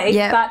this week.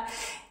 Yep. But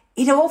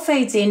it all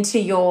feeds into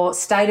your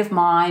state of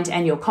mind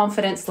and your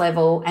confidence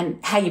level and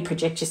how you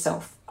project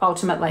yourself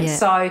ultimately. Yeah.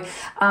 So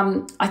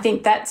I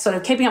think that sort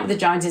of keeping up with the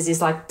Joneses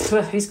is like,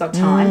 who's got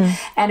time?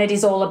 And it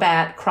is all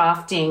about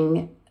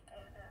crafting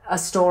a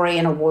story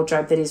and a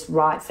wardrobe that is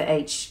right for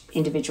each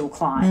individual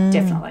client,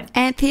 definitely.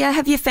 Anthea,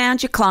 have you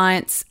found your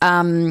clients,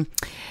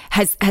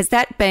 has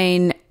that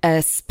been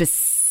a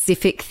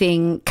specific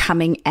thing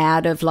coming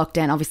out of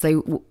lockdown? Obviously,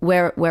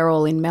 we're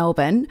all in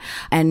Melbourne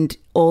and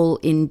all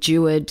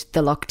endured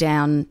the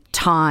lockdown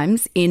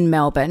times in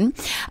Melbourne.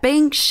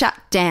 Being shut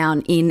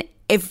down in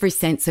every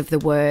sense of the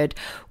word,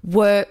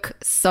 work,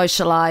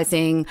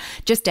 socialising,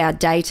 just our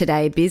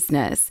day-to-day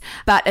business.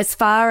 But as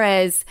far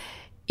as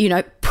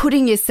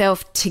putting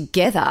yourself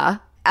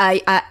together,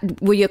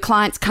 were your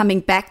clients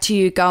coming back to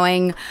you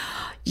going,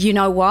 you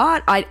know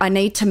what, I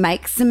need to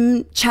make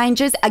some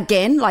changes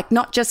again, like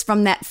not just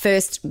from that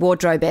first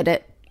wardrobe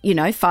edit,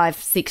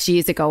 5-6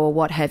 years ago or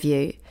what have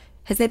you.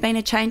 Has there been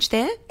a change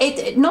there?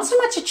 Not so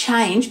much a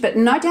change, but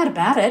no doubt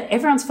about it,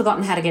 everyone's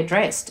forgotten how to get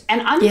dressed.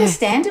 And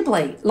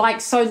understandably,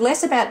 so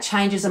less about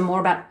changes and more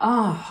about,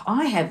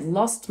 I've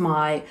lost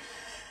my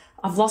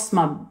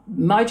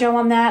mojo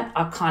on that.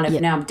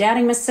 Now I'm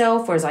doubting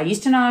myself, whereas I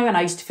used to know and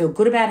I used to feel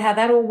good about how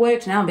that all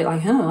worked. Now I'm a bit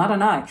like, I don't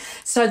know.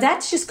 So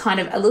that's just kind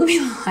of a little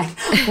bit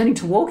like learning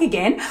to walk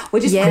again. We're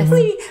just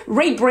quickly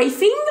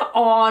rebriefing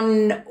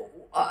on,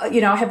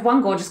 I have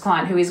one gorgeous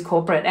client who is a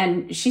corporate,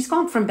 and she's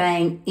gone from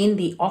being in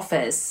the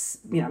office,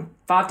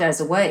 5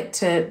 days a week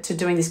to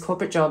doing this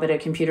corporate job at her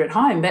computer at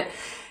home. But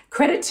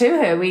credit to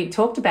her, we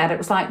talked about it. It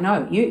was like,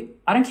 no,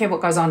 I don't care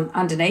what goes on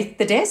underneath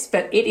the desk,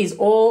 but it is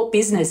all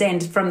business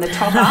end from the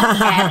top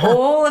up, and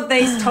all of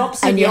these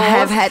tops and you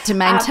have had to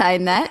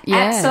maintain that.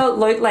 Yeah,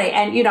 absolutely.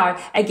 And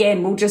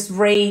again, we'll just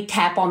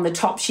recap on the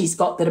tops she's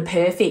got that are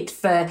perfect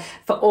for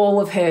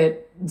all of her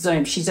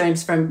Zooms. She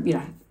Zooms from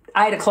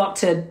 8 o'clock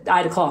to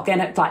 8 o'clock,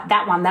 and it's like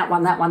that one.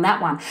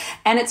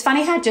 And it's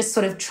funny how just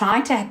sort of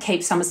trying to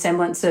keep some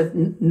semblance of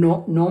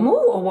normal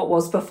or what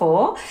was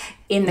before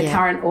in the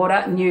current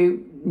order,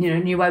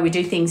 new way we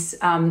do things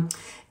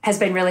has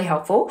been really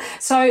helpful.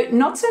 So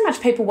not so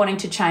much people wanting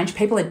to change,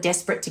 people are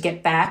desperate to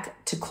get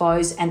back to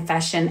clothes and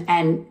fashion,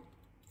 and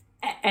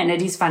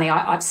it is funny,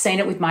 I've seen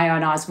it with my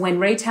own eyes. When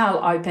retail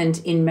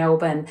opened in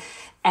Melbourne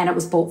and it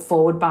was brought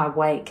forward by a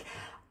week,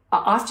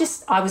 I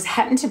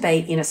happened to be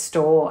in a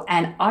store,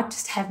 and I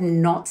just have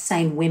not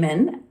seen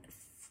women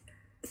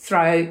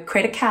throw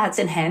credit cards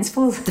and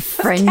handfuls of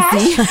frenzy.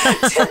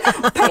 Cash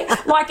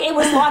it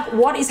was like,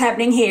 what is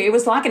happening here? It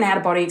was like an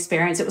out-of-body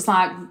experience. It was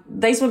like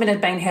these women had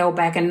been held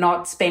back and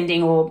not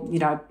spending, or,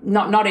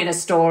 not in a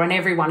store, and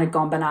everyone had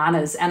gone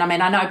bananas. And I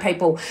mean, I know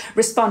people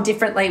respond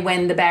differently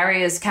when the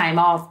barriers came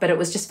off, but it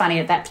was just funny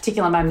at that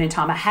particular moment in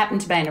time. I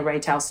happened to be in a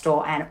retail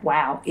store, and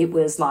wow, it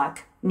was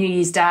like New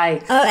Year's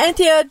Day.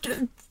 Anthea,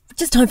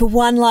 just time for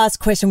one last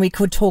question. We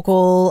could talk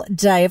all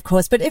day, of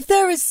course, but if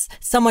there is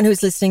someone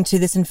who's listening to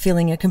this and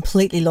feeling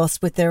completely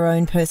lost with their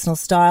own personal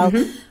style,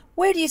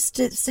 where do you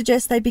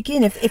suggest they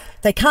begin? If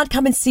they can't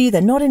come and see you,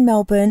 they're not in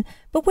Melbourne,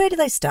 but where do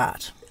they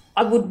start?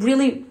 I would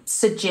really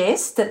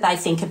suggest that they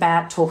think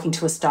about talking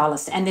to a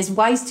stylist, and there's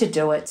ways to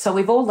do it. So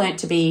we've all learnt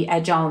to be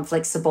agile and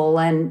flexible,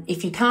 and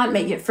if you can't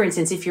meet, for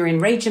instance, if you're in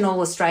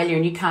regional Australia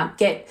and you can't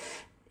get,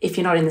 if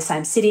you're not in the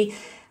same city,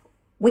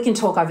 we can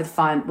talk over the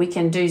phone, we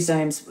can do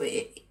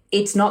Zooms.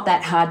 It's not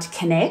that hard to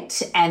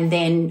connect. And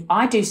then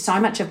I do so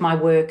much of my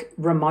work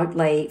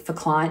remotely for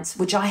clients,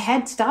 which I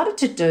had started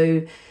to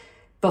do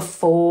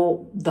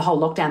before the whole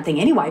lockdown thing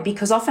anyway,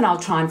 because often I'll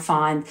try and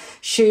find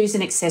shoes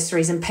and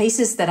accessories and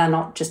pieces that are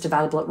not just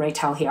available at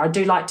retail here. I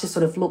do like to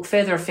sort of look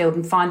further afield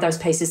and find those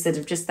pieces that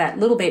are just that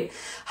little bit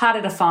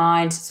harder to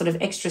find, sort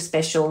of extra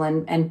special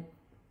and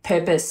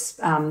purpose,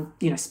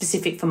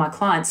 specific for my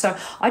clients. So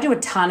I do a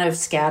ton of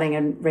scouting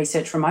and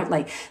research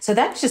remotely. So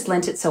that just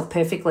lent itself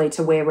perfectly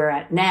to where we're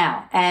at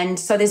now. And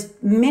so there's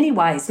many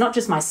ways, not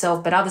just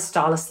myself, but other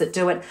stylists that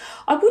do it.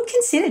 I would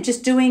consider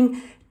just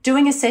doing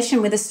a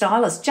session with a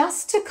stylist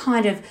just to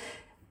kind of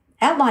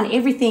outline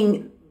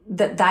everything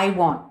that they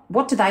want.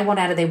 What do they want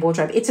out of their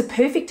wardrobe? It's a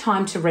perfect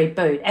time to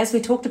reboot. As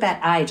we talked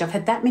about age, I've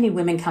had that many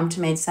women come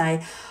to me and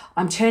say,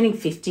 I'm turning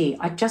 50.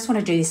 I just want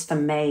to do this for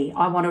me.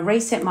 I want to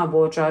reset my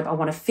wardrobe. I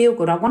want to feel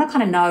good. I want to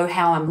kind of know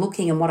how I'm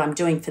looking and what I'm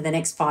doing for the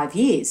next 5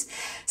 years.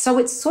 So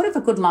it's sort of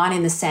a good line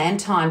in the sand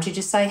time to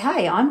just say,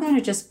 hey, I'm going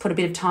to just put a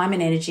bit of time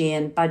and energy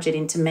and budget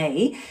into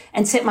me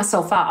and set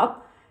myself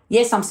up.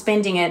 Yes, I'm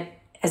spending it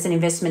as an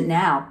investment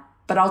now,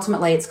 but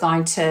ultimately it's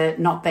going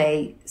to not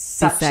be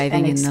such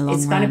saving in the long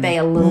it's going to be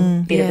a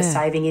little bit of a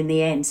saving in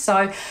the end.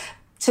 So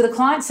to the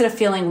clients that are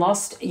feeling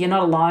lost, you're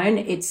not alone.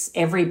 It's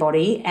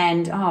everybody.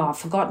 And, I've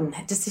forgotten.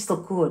 Does this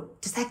look good?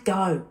 Does that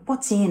go?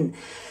 What's in?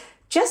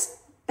 Just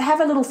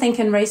have a little think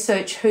and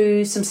research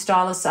who some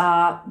stylists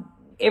are.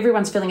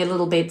 Everyone's feeling a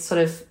little bit sort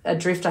of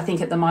adrift, I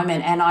think, at the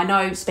moment. And I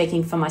know,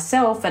 speaking for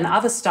myself and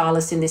other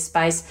stylists in this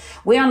space,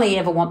 we only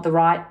ever want the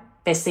right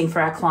best thing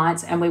for our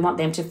clients, and we want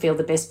them to feel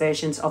the best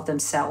versions of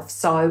themselves.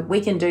 So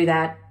we can do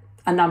that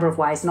a number of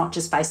ways, not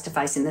just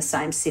face-to-face in the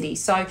same city.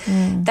 So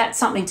that's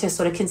something to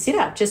sort of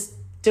consider, just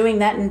doing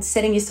that and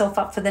setting yourself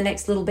up for the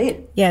next little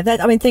bit. Yeah,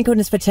 thank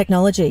goodness for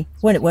technology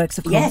when it works,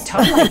 of course. Yeah,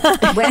 totally.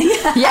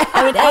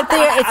 I mean,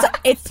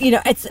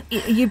 Anthea, it's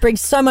you bring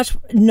so much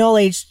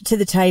knowledge to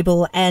the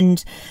table,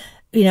 and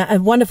a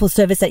wonderful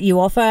service that you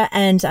offer,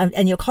 and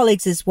your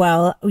colleagues as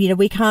well.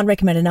 We can't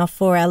recommend enough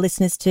for our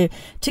listeners to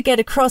get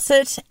across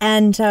it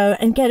and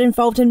get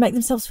involved and make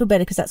themselves feel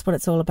better, because that's what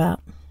it's all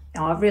about.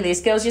 Oh, it really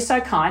is. Girls, you're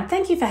so kind.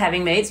 Thank you for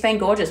having me. It's been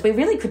gorgeous. We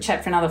really could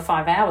chat for another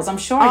 5 hours. I'm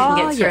sure I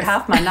can get through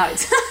half my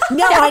notes.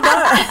 No,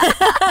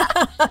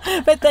 I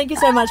know. But thank you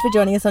so much for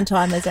joining us on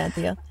Timeless,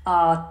 Anthea.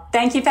 Oh,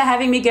 thank you for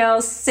having me,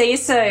 girls. See you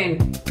soon.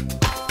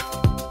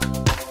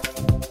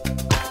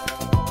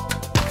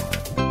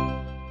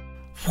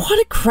 What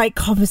a great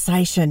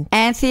conversation.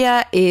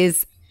 Anthea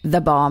is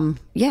the bomb.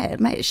 Yeah,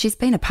 mate, she's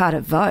been a part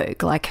of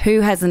Vogue. Like,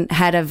 who hasn't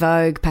had a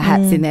Vogue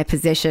perhaps in their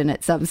possession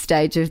at some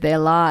stage of their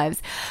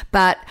lives?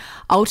 But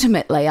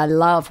ultimately, I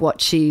love what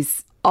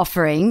she's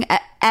offering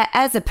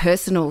as a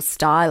personal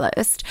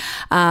stylist,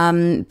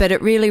 but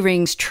it really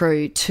rings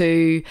true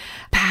to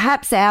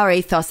perhaps our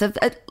ethos of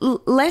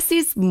less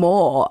is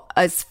more,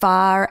 as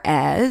far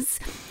as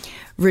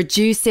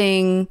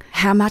reducing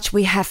how much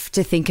we have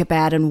to think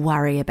about and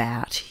worry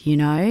about. You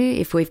know,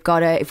 if we've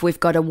got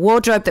a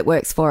wardrobe that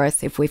works for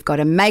us, if we've got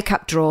a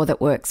makeup drawer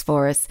that works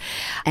for us,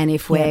 and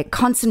if we're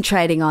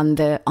concentrating on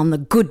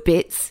the good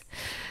bits,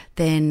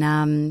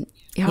 then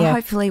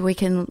hopefully we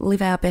can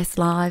live our best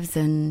lives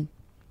and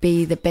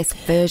be the best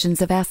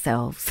versions of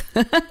ourselves.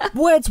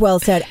 Words well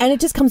said. And it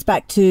just comes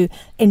back to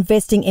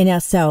investing in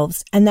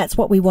ourselves. And that's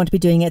what we want to be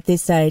doing at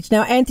this age.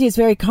 Now, Anthea has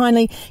very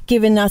kindly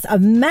given us a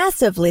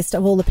massive list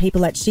of all the people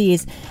that she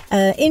is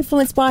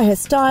influenced by, her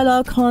style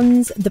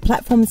icons, the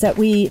platforms that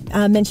we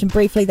mentioned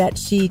briefly that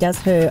she does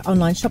her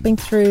online shopping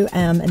through,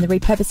 and the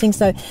repurposing.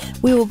 So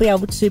we will be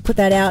able to put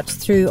that out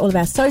through all of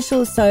our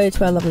socials. So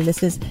to our lovely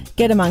listeners,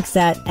 get amongst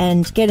that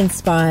and get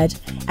inspired.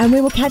 And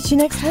we will catch you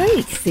next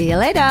week. See you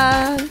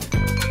later.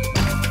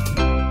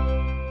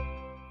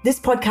 This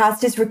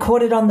podcast is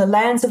recorded on the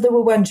lands of the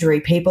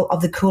Wurundjeri people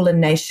of the Kulin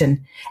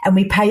Nation, and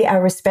we pay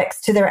our respects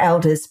to their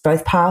elders,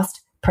 both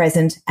past,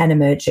 present, and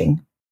emerging.